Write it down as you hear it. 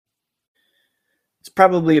It's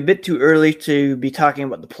probably a bit too early to be talking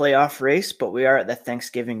about the playoff race, but we are at the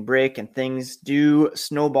Thanksgiving break and things do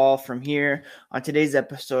snowball from here. On today's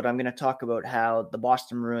episode, I'm going to talk about how the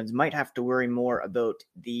Boston Bruins might have to worry more about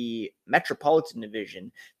the Metropolitan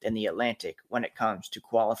Division than the Atlantic when it comes to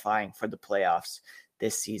qualifying for the playoffs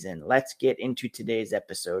this season. Let's get into today's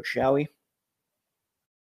episode, shall we?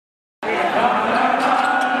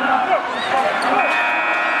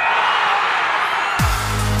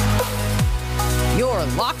 You're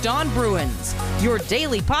Locked On Bruins, your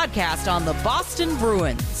daily podcast on the Boston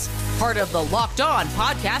Bruins. Part of the Locked On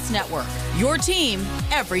Podcast Network, your team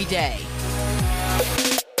every day.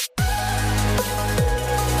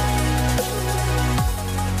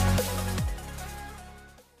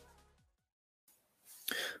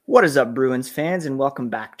 What is up, Bruins fans, and welcome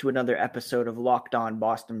back to another episode of Locked On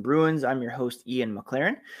Boston Bruins. I'm your host, Ian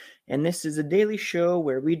McLaren, and this is a daily show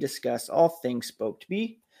where we discuss all things Spoke to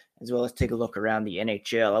Be, as well as take a look around the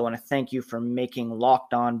NHL. I want to thank you for making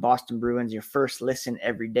Locked On Boston Bruins your first listen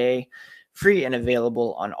every day, free and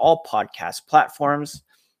available on all podcast platforms,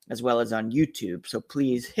 as well as on YouTube. So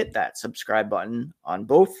please hit that subscribe button on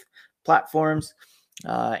both platforms,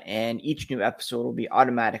 and each new episode will be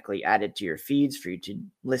automatically added to your feeds for you to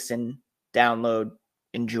listen, download,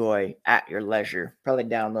 enjoy at your leisure. Probably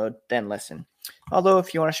download, then listen. Although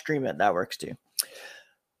if you want to stream it, that works too.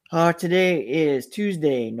 Today is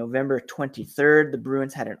Tuesday, November 23rd. The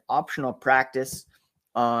Bruins had an optional practice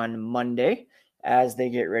on Monday as they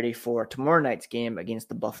get ready for tomorrow night's game against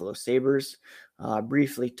the Buffalo Sabres.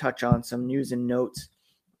 Briefly touch on some news and notes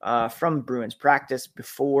from Bruins practice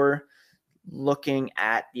before looking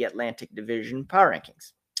at the Atlantic Division power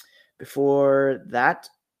rankings. Before that,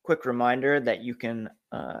 quick reminder that you can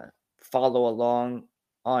follow along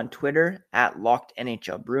on Twitter at Locked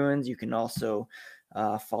NHL Bruins. You can also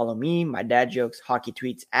follow me, my dad jokes, hockey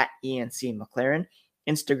tweets at ENC McLaren.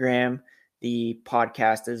 Instagram, the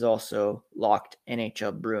podcast is also Locked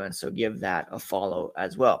NHL Bruins, so give that a follow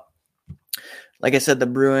as well. Like I said, the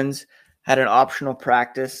Bruins had an optional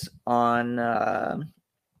practice on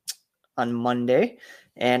Monday,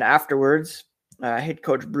 and afterwards, head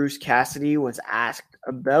coach Bruce Cassidy was asked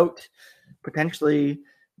about potentially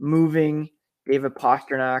moving David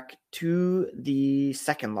Pastrnak to the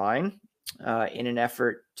second line in an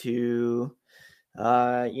effort to,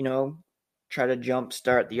 try to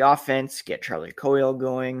jumpstart the offense, get Charlie Coyle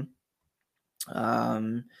going.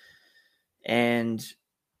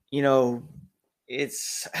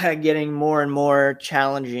 It's getting more and more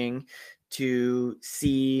challenging to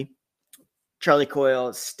see Charlie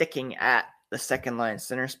Coyle sticking at the second line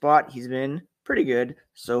center spot. He's been pretty good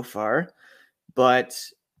so far, but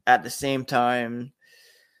at the same time,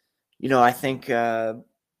 I think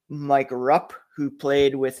Mike Rupp, who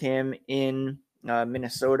played with him in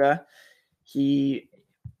Minnesota, he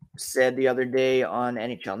said the other day on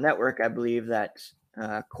NHL Network, I believe, that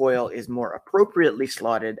Coyle is more appropriately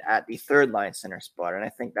slotted at the third line center spot. And I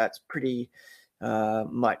think that's pretty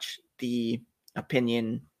much the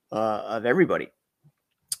opinion of everybody.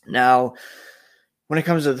 Now, when it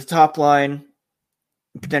comes to the top line,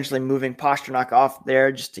 potentially moving Pastrnak off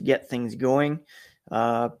there just to get things going,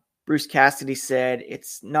 Bruce Cassidy said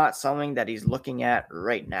it's not something that he's looking at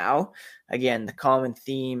right now. Again, the common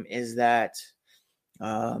theme is that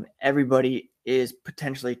everybody is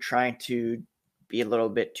potentially trying to be a little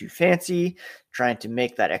bit too fancy, trying to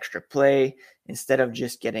make that extra play instead of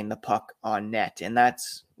just getting the puck on net. And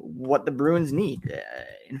that's what the Bruins need.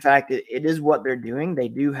 In fact, it is what they're doing. They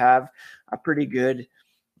do have a pretty good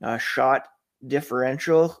shot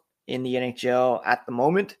differential in the NHL at the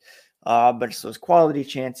moment. But it's those quality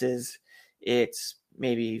chances. It's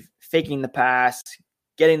maybe faking the pass,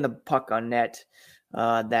 getting the puck on net.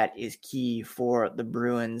 That is key for the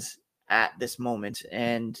Bruins at this moment.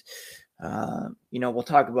 And, we'll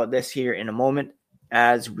talk about this here in a moment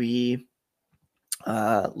as we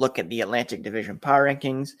look at the Atlantic Division power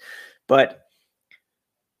rankings. But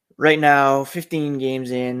right now, 15 games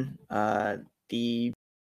in, the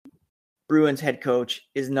Bruins head coach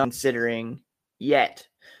is not considering yet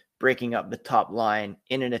breaking up the top line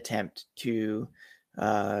in an attempt to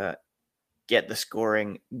get the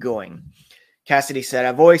scoring going. Cassidy said,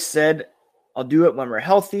 I've always said I'll do it when we're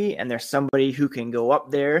healthy and there's somebody who can go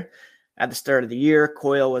up there. At the start of the year,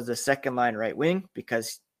 Coyle was the second line right wing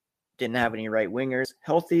because didn't have any right wingers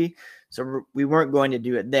healthy. So we weren't going to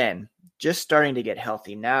do it then. Just starting to get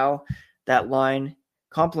healthy now. That line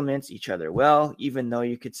complements each other well, even though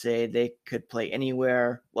you could say they could play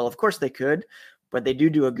anywhere. Well, of course they could, but they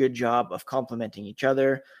do a good job of complementing each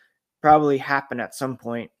other. Probably happen at some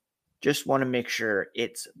point. Just want to make sure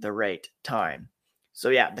it's the right time. So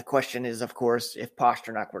yeah, the question is, of course, if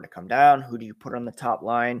Pastrnak were to come down, who do you put on the top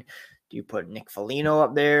line? Do you put Nick Foligno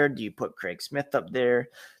up there? Do you put Craig Smith up there?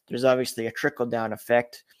 There's obviously a trickle-down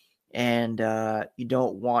effect, and you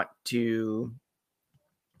don't want to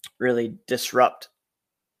really disrupt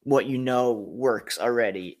what you know works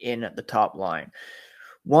already in the top line.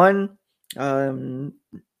 One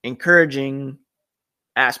encouraging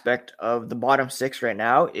aspect of the bottom six right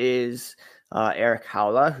now is Erik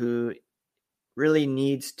Haula, who really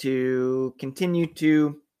needs to continue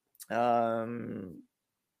to kind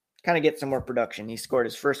of get some more production. He scored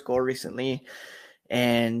his first goal recently,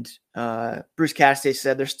 and Bruce Cassidy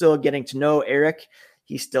said they're still getting to know Erik.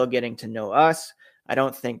 He's still getting to know us. I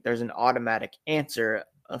don't think there's an automatic answer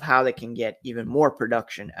of how they can get even more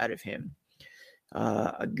production out of him.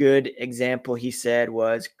 A good example, he said,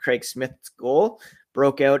 was Craig Smith's goal.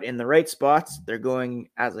 Broke out in the right spots. They're going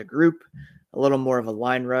as a group, a little more of a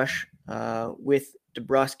line rush with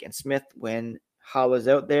DeBrusk and Smith when Haula's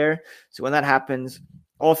out there. So when that happens,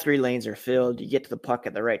 all three lanes are filled. You get to the puck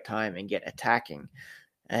at the right time and get attacking.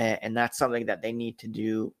 And that's something that they need to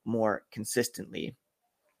do more consistently.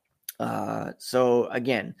 So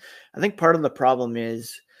again, I think part of the problem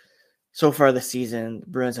is so far this season, the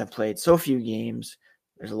Bruins have played so few games.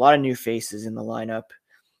 There's a lot of new faces in the lineup.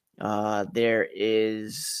 There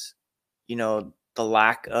is, the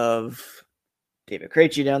lack of David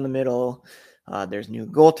Krejci down the middle. There's new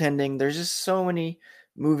goaltending. There's just so many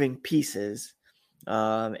moving pieces,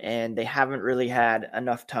 and they haven't really had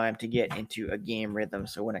enough time to get into a game rhythm.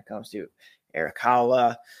 So when it comes to Erik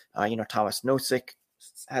Haula, Thomas Nosek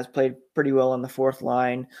has played pretty well on the fourth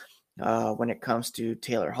line. When it comes to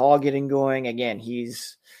Taylor Hall getting going, again,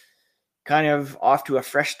 he's kind of off to a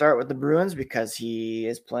fresh start with the Bruins because he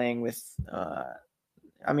is playing with,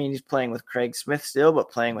 he's playing with Craig Smith still,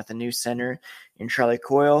 but playing with a new center in Charlie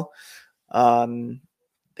Coyle.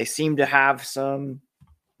 They seem to have some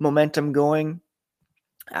momentum going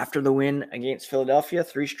after the win against Philadelphia,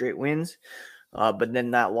 3 straight wins. But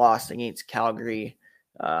then that loss against Calgary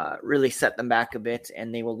really set them back a bit,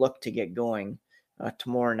 and they will look to get going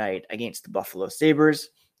tomorrow night against the Buffalo Sabres,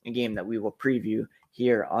 a game that we will preview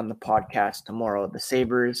here on the podcast tomorrow. The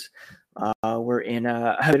Sabres were in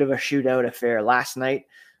a bit of a shootout affair last night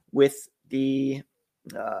with the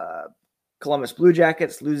Columbus Blue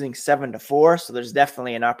Jackets, losing 7-4. So there's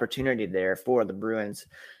definitely an opportunity there for the Bruins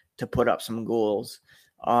to put up some goals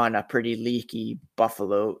on a pretty leaky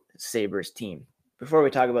Buffalo Sabres team. Before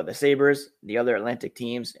we talk about the Sabres, the other Atlantic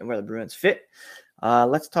teams, and where the Bruins fit,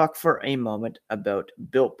 let's talk for a moment about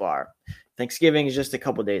Built Bar. Thanksgiving is just a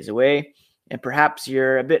couple days away, and perhaps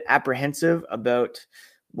you're a bit apprehensive about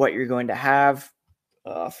what you're going to have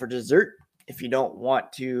for dessert if you don't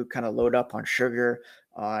want to kind of load up on sugar,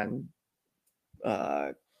 on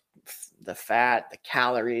the fat, the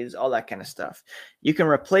calories, all that kind of stuff. You can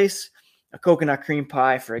replace a coconut cream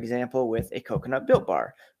pie, for example, with a coconut Built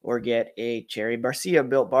Bar, or get a cherry barcia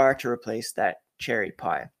Built Bar to replace that cherry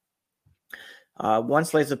pie. One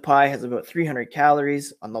slice of pie has about 300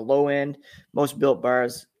 calories on the low end. Most Built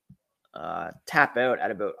Bars tap out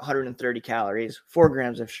at about 130 calories, 4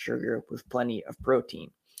 grams of sugar with plenty of protein.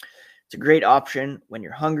 It's a great option when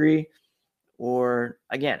you're hungry, or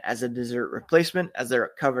again, as a dessert replacement, as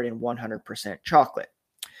they're covered in 100% chocolate.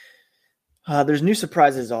 There's new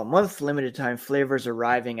surprises all month, limited time flavors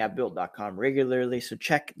arriving at Built.com regularly, so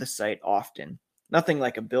check the site often. Nothing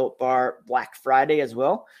like a Built Bar Black Friday as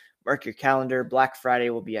well. Mark your calendar. Black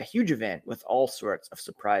Friday will be a huge event with all sorts of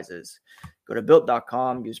surprises. Go to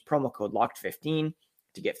Built.com, use promo code LOCKED15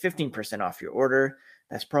 to get 15% off your order.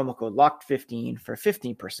 That's promo code LOCKED15 for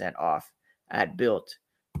 15% off at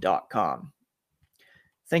Built.com.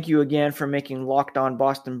 Thank you again for making Locked On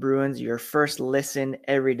Boston Bruins your first listen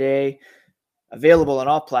every day. Available on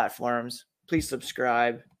all platforms. Please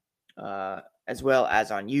subscribe as well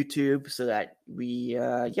as on YouTube so that we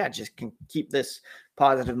just can keep this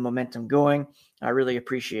positive momentum going. I really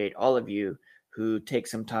appreciate all of you who take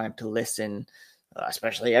some time to listen,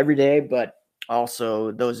 especially every day, but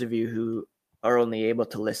also those of you who are only able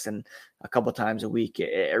to listen a couple times a week.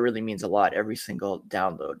 It really means a lot, every single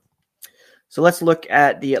download. So let's look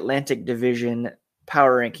at the Atlantic Division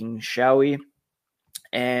power ranking, shall we?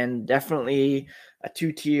 And definitely a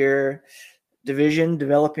 2-tier division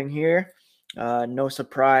developing here. No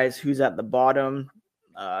surprise who's at the bottom.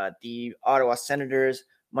 The Ottawa Senators,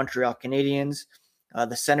 Montreal Canadiens.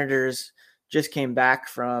 The Senators just came back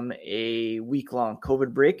from a week-long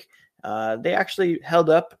COVID break. They actually held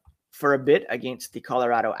up for a bit against the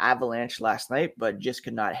Colorado Avalanche last night, but just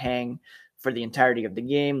could not hang for the entirety of the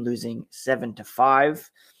game, losing 7-5.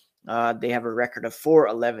 They have a record of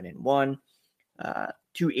 4-11-1.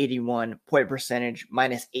 .281 point percentage,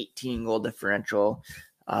 minus 18 goal differential.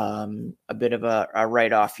 A bit of a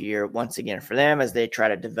write-off year once again for them as they try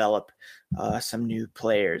to develop some new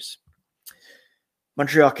players.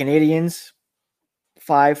 Montreal Canadiens,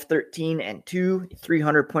 5-13-2,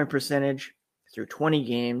 300 point percentage through 20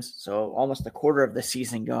 games, so almost a quarter of the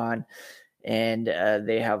season gone, and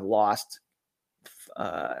they have lost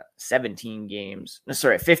 15 games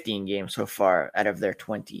so far out of their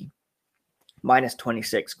 20. Minus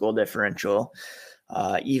 26 goal differential.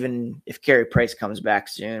 Even if Carey Price comes back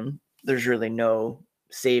soon, there's really no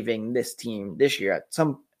saving this team this year. At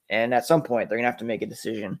some point, they're going to have to make a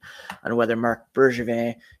decision on whether Marc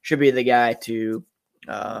Bergevin should be the guy to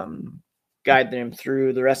guide them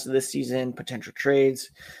through the rest of this season, potential trades,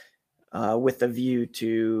 with a view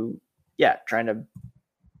to, trying to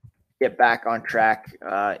get back on track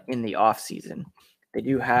in the offseason. They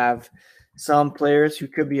do have some players who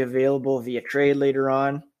could be available via trade later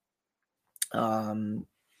on.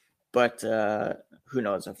 But who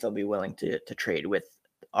knows if they'll be willing to trade with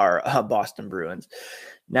our Boston Bruins.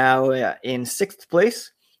 Now, in sixth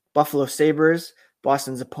place, Buffalo Sabres,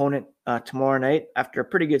 Boston's opponent tomorrow night. After a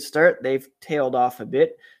pretty good start, they've tailed off a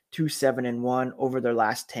bit, 2-7-1 over their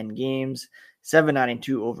last 10 games,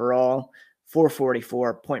 7-9-2 overall,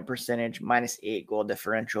 444 point percentage, minus 8 goal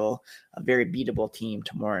differential, a very beatable team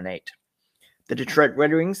tomorrow night. The Detroit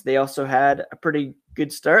Red Wings, they also had a pretty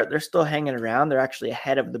good start. They're still hanging around. They're actually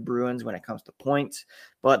ahead of the Bruins when it comes to points,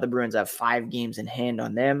 but the Bruins have 5 games in hand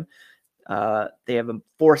on them. They have a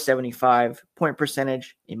 475 point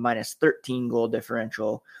percentage, a minus 13 goal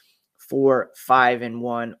differential,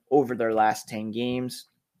 4-5-1 over their last 10 games.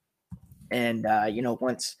 And,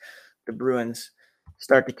 once the Bruins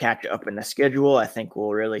start to catch up in the schedule, I think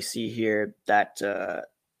we'll really see here that,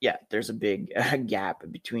 there's a big gap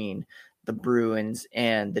between the Bruins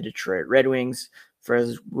and the Detroit Red Wings. For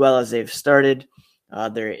as well as they've started,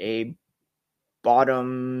 they're a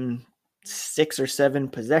bottom 6 or 7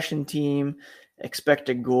 possession team.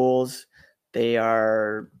 Expected goals, they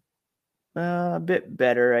are a bit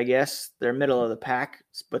better, I guess. They're middle of the pack,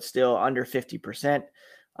 but still under 50%.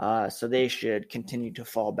 So they should continue to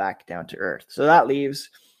fall back down to earth. So that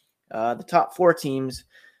leaves the top 4 teams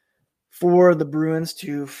for the Bruins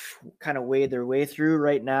to kind of wade their way through.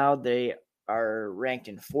 Right now, they are ranked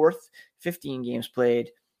in 4th, 15 games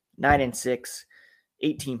played, 9-6,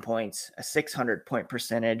 18 points, a 600 point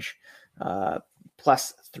percentage,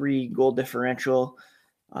 plus 3 goal differential.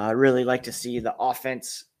 Really like to see the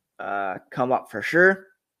offense come up for sure.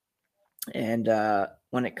 And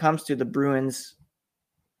when it comes to the Bruins,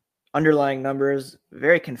 underlying numbers,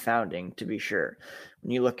 very confounding to be sure.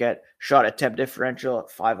 When you look at shot attempt differential at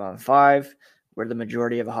 5-on-5, where the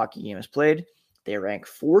majority of a hockey game is played, they rank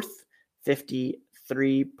 4th,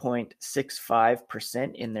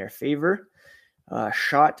 53.65% in their favor.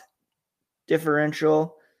 Shot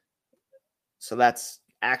differential, so that's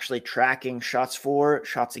actually tracking shots for,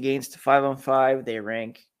 shots against 5-on-5. They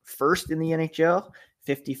rank 1st in the NHL,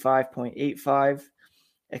 55.85.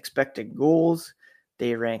 Expected goals,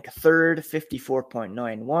 they rank 3rd,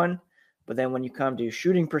 54.91. But then when you come to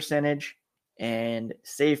shooting percentage and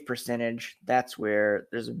save percentage, that's where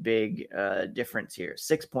there's a big difference here.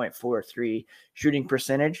 6.43 shooting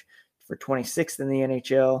percentage for 26th in the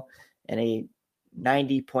NHL and a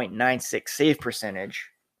 90.96 save percentage.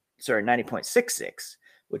 90.66,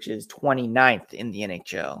 which is 29th in the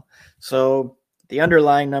NHL. So the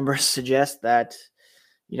underlying numbers suggest that,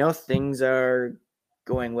 things are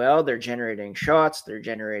going well. They're generating shots. They're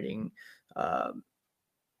generating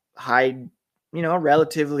high,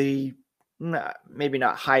 relatively, maybe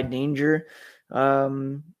not high danger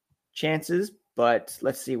chances, but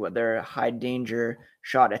let's see what their high danger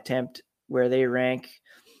shot attempt, where they rank.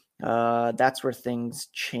 That's where things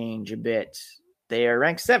change a bit. They are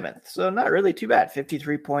ranked 7th, so not really too bad,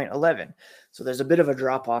 53.11. So there's a bit of a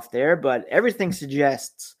drop off there, but everything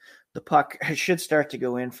suggests the puck should start to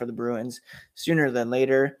go in for the Bruins sooner than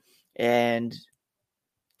later, and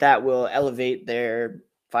that will elevate their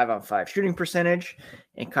 5-on-5 shooting percentage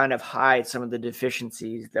and kind of hide some of the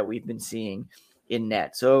deficiencies that we've been seeing in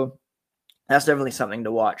net. So that's definitely something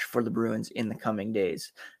to watch for the Bruins in the coming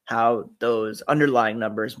days, how those underlying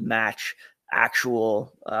numbers match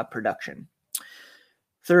actual production.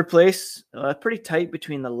 3rd place, pretty tight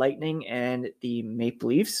between the Lightning and the Maple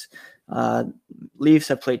Leafs. Leafs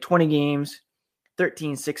have played 20 games,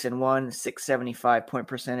 13-6-1, 675 point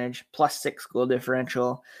percentage, plus 6 goal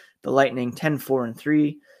differential. The Lightning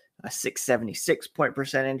 10-4-3, a 676 point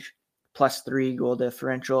percentage, plus 3 goal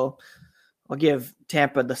differential. I'll give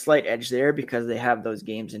Tampa the slight edge there because they have those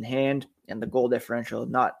games in hand and the goal differential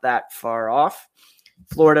not that far off.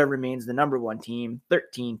 Florida remains the number one team,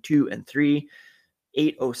 13-2-3,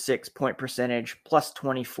 806 point percentage, plus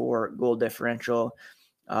 24 goal differential.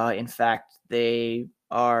 In fact, they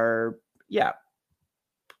are,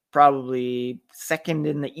 probably second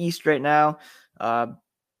in the East right now,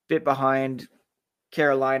 bit behind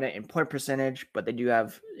Carolina in point percentage, but they do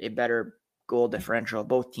have a better goal differential.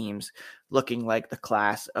 Both teams looking like the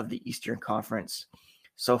class of the Eastern Conference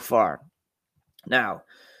so far. Now,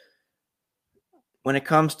 when it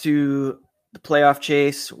comes to the playoff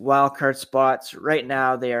chase, wildcard spots, right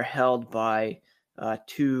now they are held by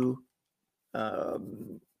two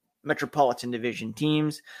Metropolitan Division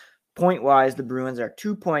teams. Point-wise, the Bruins are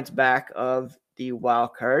 2 points back of the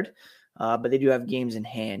wild card, but they do have games in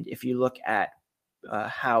hand. If you look at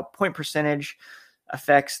how point percentage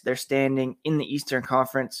affects their standing in the Eastern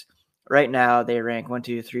Conference, right now they rank 1,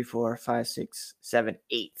 2, 3, 4, 5, 6, 7,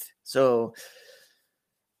 8th. So,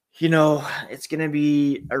 it's going to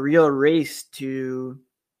be a real race to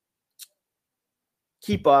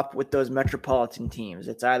keep up with those Metropolitan teams.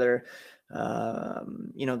 It's either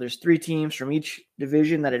there's 3 teams from each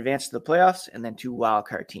division that advance to the playoffs and then 2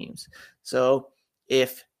 wildcard teams. So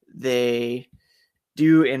if they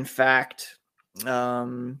do, in fact,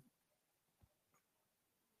 finish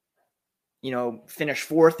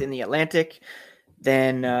 4th in the Atlantic,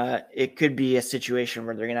 then it could be a situation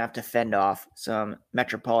where they're going to have to fend off some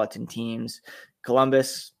Metropolitan teams.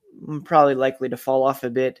 Columbus, probably likely to fall off a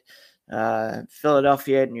bit.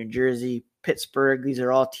 Philadelphia, New Jersey, Pittsburgh, these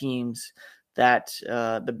are all teams that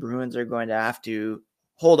the Bruins are going to have to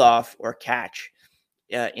hold off or catch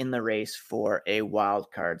in the race for a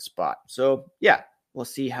wild card spot. So, we'll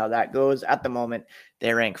see how that goes. At the moment,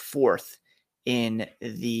 they rank 4th in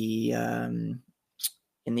the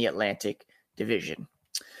Atlantic Division.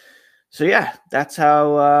 So, that's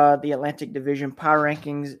how the Atlantic Division power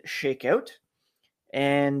rankings shake out.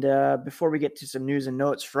 And before we get to some news and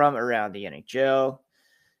notes from around the NHL,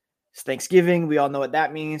 it's Thanksgiving. We all know what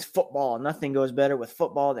that means. Football. Nothing goes better with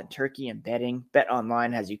football than turkey and betting.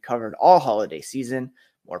 BetOnline has you covered all holiday season.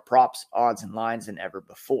 More props, odds, and lines than ever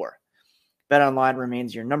before. BetOnline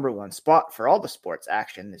remains your number one spot for all the sports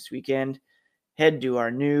action this weekend. Head to our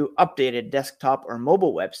new updated desktop or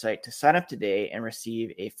mobile website to sign up today and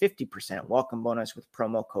receive a 50% welcome bonus with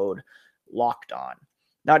promo code LOCKEDON.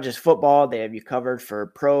 Not just football, they have you covered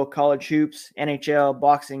for pro, college hoops, NHL,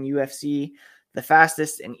 boxing, UFC, the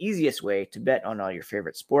fastest and easiest way to bet on all your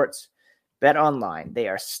favorite sports. BetOnline, they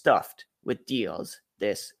are stuffed with deals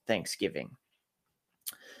this Thanksgiving.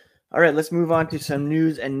 All right, let's move on to some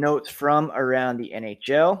news and notes from around the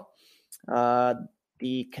NHL.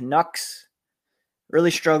 The Canucks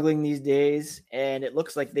really struggling these days, and it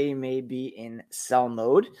looks like they may be in sell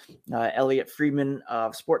mode. Elliot Friedman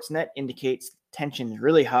of Sportsnet indicates tension's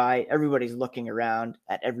really high. Everybody's looking around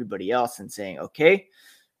at everybody else and saying, okay,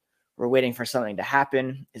 we're waiting for something to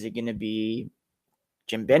happen. Is it going to be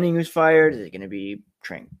Jim Benning who's fired? Is it going to be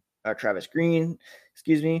Travis Green?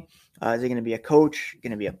 Is it going to be a coach?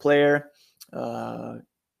 Going to be a player?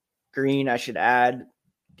 Green, I should add,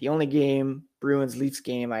 the only game, Bruins-Leafs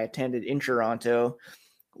game I attended in Toronto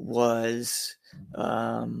was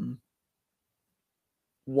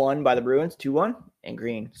won by the Bruins 2-1, and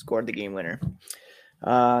Green scored the game winner.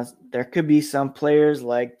 There could be some players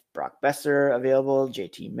like Brock Besser available,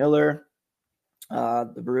 JT Miller.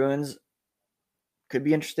 The Bruins could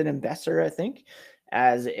be interested in Besser, I think,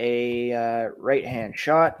 as a right-hand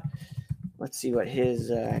shot. Let's see what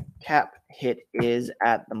his cap hit is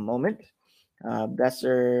at the moment.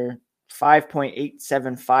 Besser,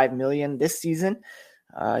 $5.875 million this season.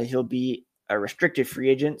 He'll be a restricted free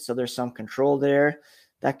agent, so there's some control there.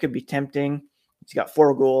 That could be tempting. He's got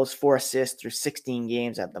 4 goals, 4 assists through 16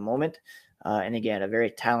 games at the moment. And again, a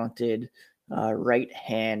very talented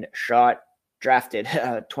right-hand shot, drafted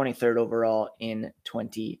 23rd overall in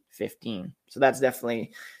 2015. So that's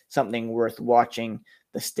definitely something worth watching,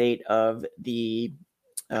 the state of the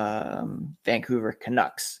Vancouver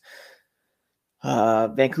Canucks.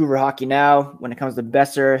 Vancouver Hockey Now, when it comes to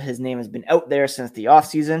Besser, his name has been out there since the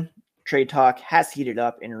offseason. Trade talk has heated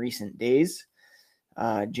up in recent days.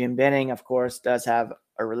 Jim Benning, of course, does have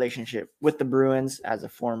a relationship with the Bruins as a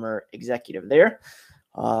former executive there.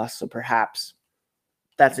 So perhaps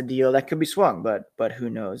that's a deal that could be swung, but who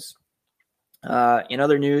knows? In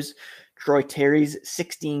other news, Troy Terry's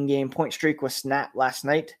 16-game point streak was snapped last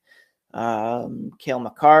night. Cale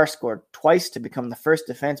Makar scored twice to become the first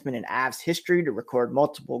defenseman in Avs history to record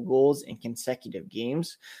multiple goals in consecutive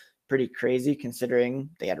games. Pretty crazy considering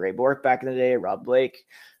they had Ray Bourque back in the day, Rob Blake.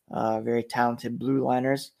 very talented blue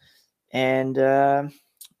liners. And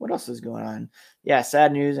what else is going on? Yeah,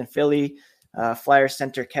 sad news in Philly. Flyers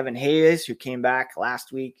center Kevin Hayes, who came back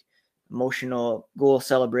last week, emotional goal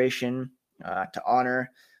celebration to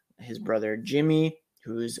honor his brother Jimmy,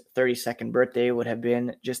 whose 32nd birthday would have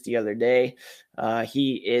been just the other day.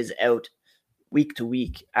 He is out week to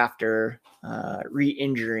week after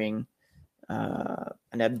re-injuring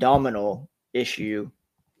an abdominal issue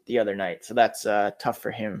the other night. So that's tough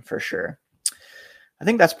for him for sure. I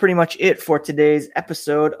think that's pretty much it for today's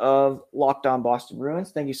episode of Locked On Boston Bruins.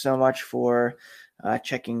 Thank you so much for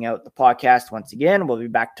checking out the podcast once again. We'll be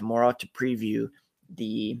back tomorrow to preview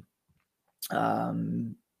the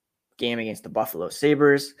game against the Buffalo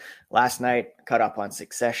Sabres. Last night, caught up on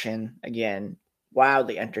Succession. Again,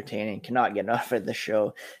 wildly entertaining. Cannot get enough of the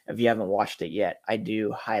show. If you haven't watched it yet, I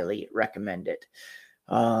do highly recommend it.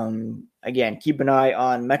 Again, keep an eye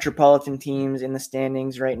on Metropolitan teams in the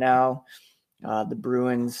standings right now. The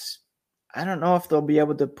Bruins, I don't know if they'll be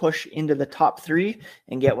able to push into the top 3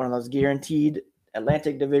 and get one of those guaranteed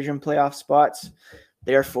Atlantic Division playoff spots.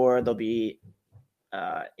 Therefore, they'll be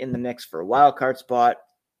in the mix for a wild card spot,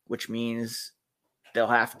 which means they'll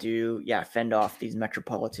have to, fend off these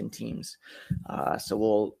Metropolitan teams.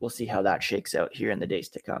 So we'll see how that shakes out here in the days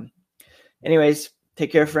to come. Anyways,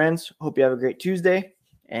 take care, friends. Hope you have a great Tuesday,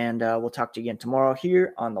 and we'll talk to you again tomorrow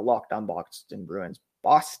here on the Locked On Boston Bruins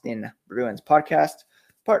podcast,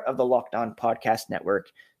 part of the Locked On Podcast Network,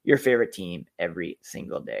 your favorite team every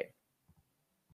single day.